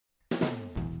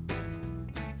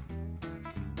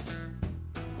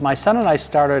My son and I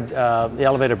started the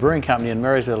Elevator Brewing Company in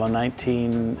Marysville in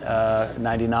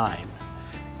 1999.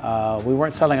 We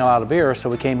weren't selling a lot of beer, so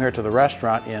we came here to the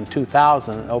restaurant in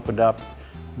 2000 and opened up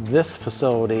this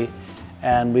facility,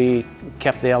 and we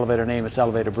kept the elevator name. It's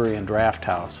Elevator Brewery and Draught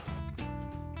Haus.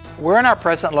 We're in our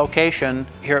present location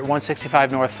here at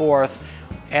 165 North 4th,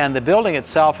 and the building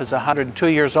itself is 102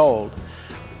 years old.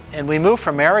 And we moved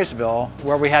from Marysville,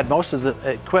 where we had most of the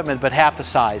equipment, but half the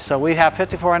size. So we have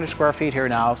 5,400 square feet here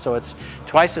now, so it's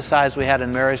twice the size we had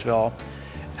in Marysville.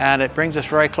 And it brings us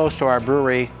very close to our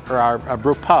brewery, or our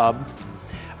brew pub.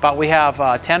 But we have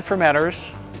 10 fermenters.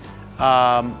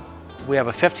 We have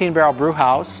a 15-barrel brew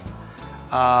house,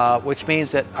 which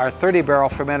means that our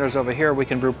 30-barrel fermenters over here, we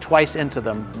can brew twice into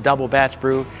them, double batch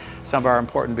brew some of our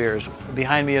important beers.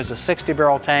 Behind me is a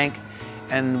 60-barrel tank,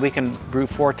 and we can brew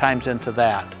 4 times into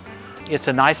that. It's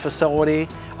a nice facility,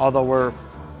 although we're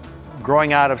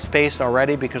growing out of space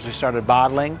already because we started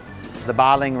bottling. The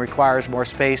bottling requires more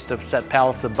space to set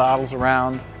pallets of bottles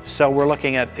around. So we're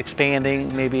looking at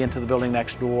expanding maybe into the building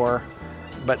next door.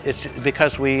 But it's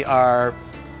because we are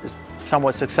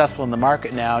somewhat successful in the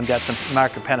market now and got some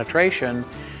market penetration,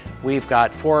 we've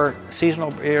got 4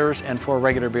 seasonal beers and 4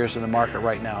 regular beers in the market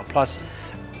right now. Plus,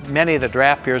 many of the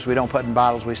draft beers we don't put in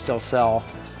bottles, we still sell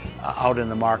out in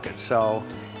the market. So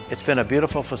it's been a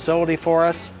beautiful facility for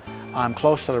us. I'm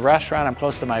close to the restaurant, I'm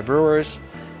close to my brewers.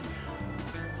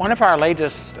 One of our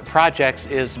latest projects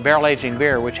is barrel aging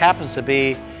beer, which happens to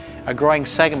be a growing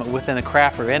segment within the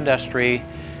craft beer industry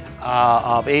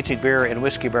of aging beer in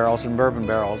whiskey barrels and bourbon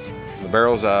barrels. The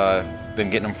barrels, I've been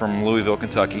getting them from Louisville,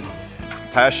 Kentucky.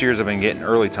 Past years I've been getting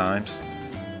early times.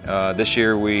 This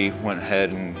year we went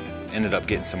ahead and ended up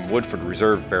getting some Woodford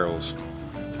Reserve barrels.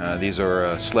 These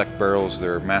are select barrels.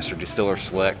 They're Master Distiller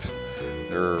Select.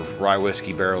 They're rye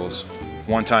whiskey barrels.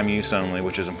 One-time use only,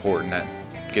 which is important. That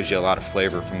gives you a lot of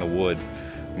flavor from the wood.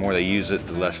 The more they use it,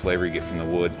 the less flavor you get from the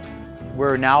wood.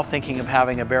 We're now thinking of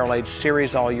having a barrel-aged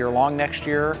series all year long next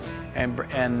year,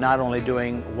 and not only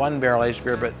doing 1 barrel-aged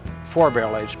beer, but 4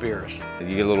 barrel-aged beers. You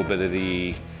get a little bit of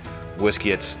the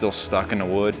whiskey that's still stuck in the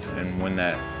wood, and when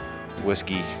that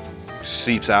whiskey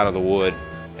seeps out of the wood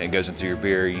and goes into your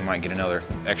beer, you might get another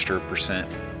extra percent,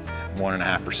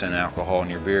 1.5% alcohol in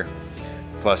your beer.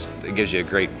 Plus, it gives you a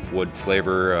great wood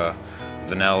flavor,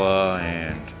 vanilla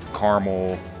and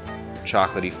caramel,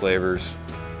 chocolatey flavors,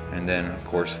 and then of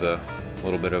course the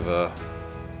little bit of the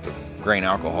grain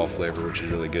alcohol flavor, which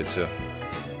is really good too.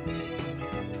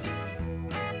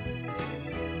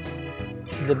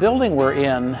 The building we're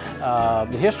in,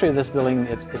 the history of this building,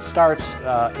 it starts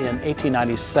in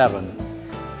 1897.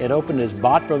 It opened as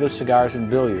Bott Brothers Cigars and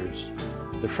Billiards.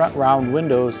 The front round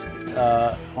windows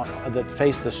that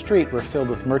face the street were filled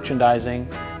with merchandising.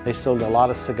 They sold a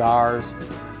lot of cigars,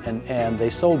 and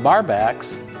they sold bar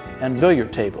backs and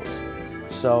billiard tables.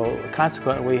 So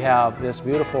consequently, we have this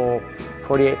beautiful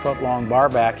 48-foot long bar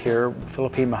back here,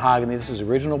 Philippine mahogany. This is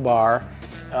original bar.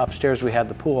 Upstairs we had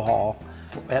the pool hall.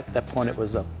 At that point it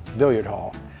was a billiard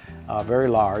hall, very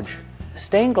large.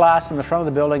 Stained glass in the front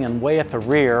of the building and way at the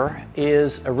rear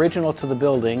is original to the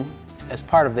building. As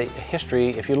part of the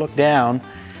history, if you look down,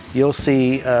 you'll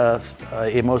see a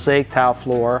mosaic tile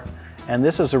floor, and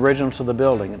this is original to the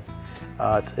building.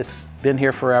 It's been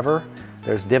here forever.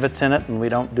 There's divots in it, and we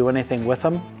don't do anything with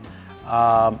them.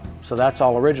 So that's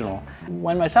all original.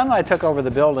 When my son and I took over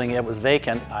the building, it was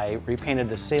vacant. I repainted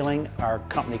the ceiling, our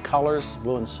company colors,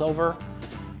 blue and silver.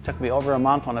 It took me over a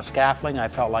month on a scaffolding. I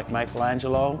felt like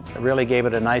Michelangelo. It really gave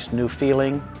it a nice new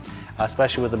feeling,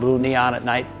 especially with the blue neon at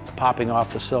night popping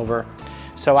off the silver.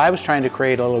 So I was trying to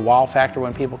create a little wow factor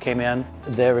when people came in.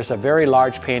 There was a very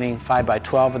large painting, 5 by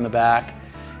 12 in the back,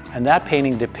 and that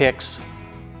painting depicts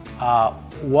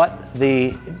what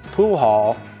the pool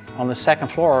hall on the second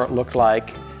floor looked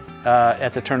like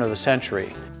at the turn of the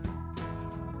century.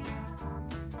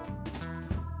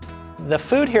 The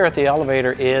food here at the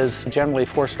elevator is generally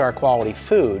 4-star quality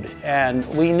food, and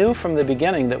we knew from the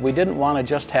beginning that we didn't want to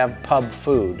just have pub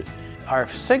food. Our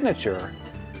signature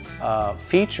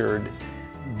featured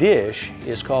dish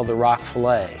is called the rock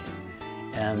fillet,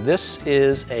 and this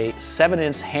is a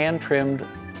 7-inch hand-trimmed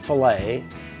fillet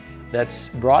that's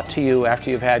brought to you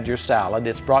after you've had your salad.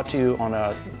 It's brought to you on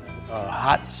a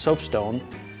hot soapstone,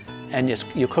 and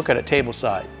you cook it at table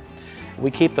side. We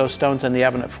keep those stones in the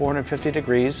oven at 450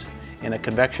 degrees in a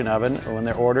convection oven when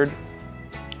they're ordered.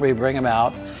 We bring them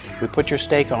out, we put your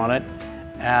steak on it,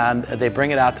 and they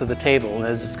bring it out to the table. And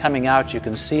as it's coming out, you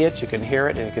can see it, you can hear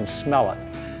it, and you can smell it.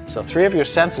 So 3 of your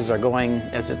senses are going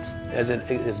as it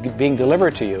is being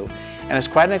delivered to you. And it's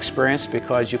quite an experience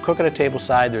because you cook at a table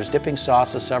side, there's dipping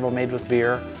sauces, several made with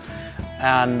beer,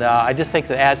 And I just think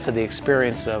that adds to the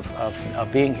experience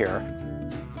of being here.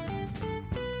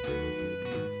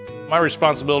 My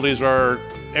responsibilities are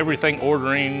everything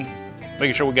ordering,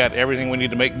 making sure we got everything we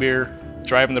need to make beer,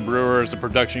 driving the brewers, the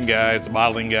production guys, the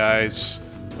bottling guys,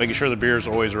 making sure the beer's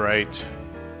always right.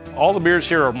 All the beers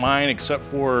here are mine except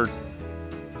for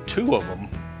 2 of them.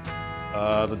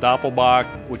 The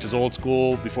Doppelbock, which is old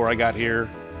school before I got here,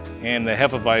 and the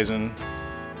Hefeweizen,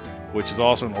 which is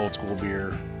also an old school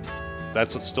beer.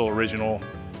 That's still original,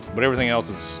 but everything else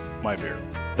is my beer.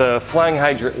 The Flying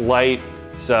Hydrant Light,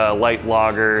 it's a light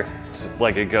lager. It's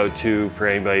like a go-to for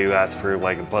anybody who asks for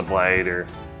like a Bud Light or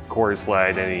Coors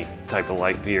Light, any type of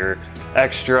light beer.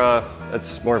 Extra,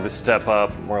 that's more of a step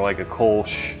up, more like a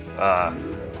Kolsch.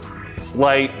 It's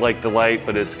light like the light,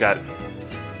 but it's got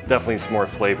definitely some more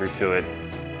flavor to it.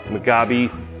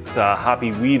 Mugabe, it's a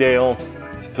hoppy wheat ale.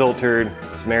 It's filtered,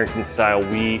 it's American style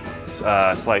wheat, it's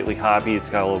slightly hoppy, it's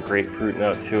got a little grapefruit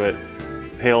note to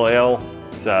it. Pale ale,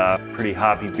 it's a pretty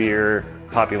hoppy beer,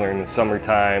 popular in the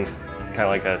summertime, kind of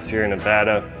like a Sierra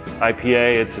Nevada.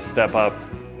 IPA, it's a step up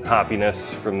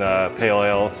hoppiness from the pale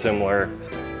ale, similar,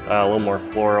 a little more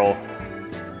floral.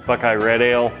 Buckeye Red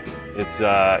Ale, it's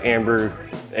amber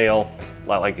ale, a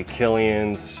lot like a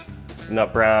Killian's,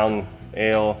 Nut Brown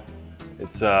Ale.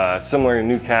 It's similar to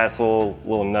Newcastle, a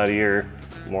little nuttier,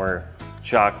 more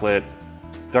chocolate.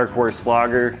 Dark Horse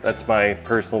Lager, that's my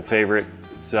personal favorite.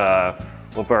 It's one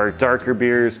of our darker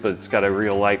beers, but it's got a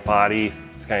real light body.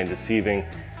 It's kind of deceiving.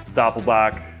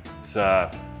 Doppelbock, it's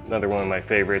another one of my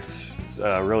favorites. It's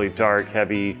really dark,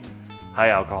 heavy, high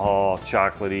alcohol,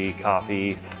 chocolatey,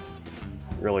 coffee,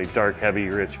 really dark, heavy,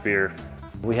 rich beer.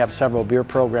 We have several beer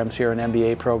programs here, an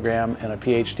MBA program and a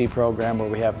PhD program where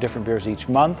we have different beers each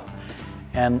month.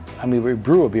 And I mean, we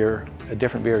brew a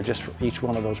different beer just for each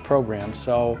one of those programs.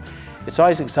 So it's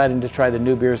always exciting to try the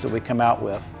new beers that we come out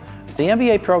with. The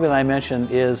MBA program I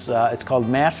mentioned is, it's called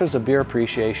Masters of Beer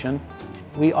Appreciation.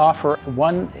 We offer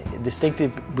one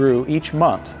distinctive brew each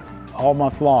month, all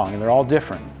month long, and they're all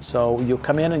different. So you'll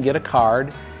come in and get a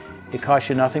card. It costs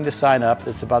you nothing to sign up.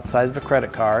 It's about the size of a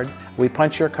credit card. We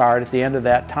punch your card. At the end of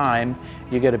that time,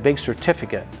 you get a big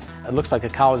certificate. It looks like a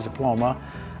college diploma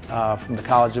from the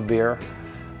College of Beer.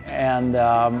 And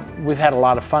we've had a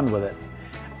lot of fun with it.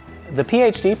 The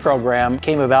PhD program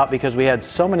came about because we had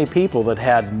so many people that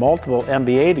had multiple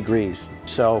MBA degrees.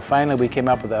 So finally we came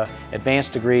up with an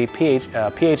advanced degree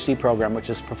PhD program, which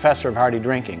is Professor of Hearty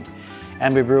Drinking.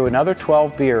 And we brew another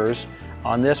 12 beers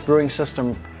on this brewing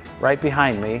system right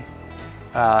behind me.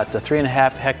 It's a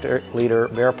 3.5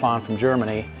 hectoliter beer plan from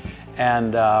Germany.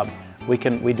 And we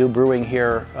do brewing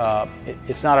here.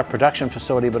 It's not a production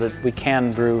facility, but we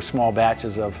can brew small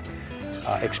batches of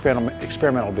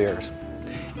experimental beers.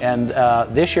 And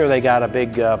this year they got a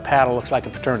big paddle, looks like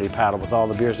a fraternity paddle with all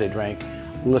the beers they drank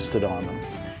listed on them.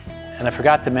 And I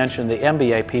forgot to mention the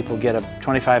MBA people get a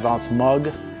 25-ounce mug,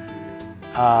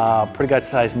 pretty good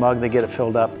sized mug. They get it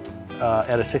filled up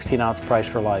at a 16-ounce price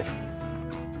for life.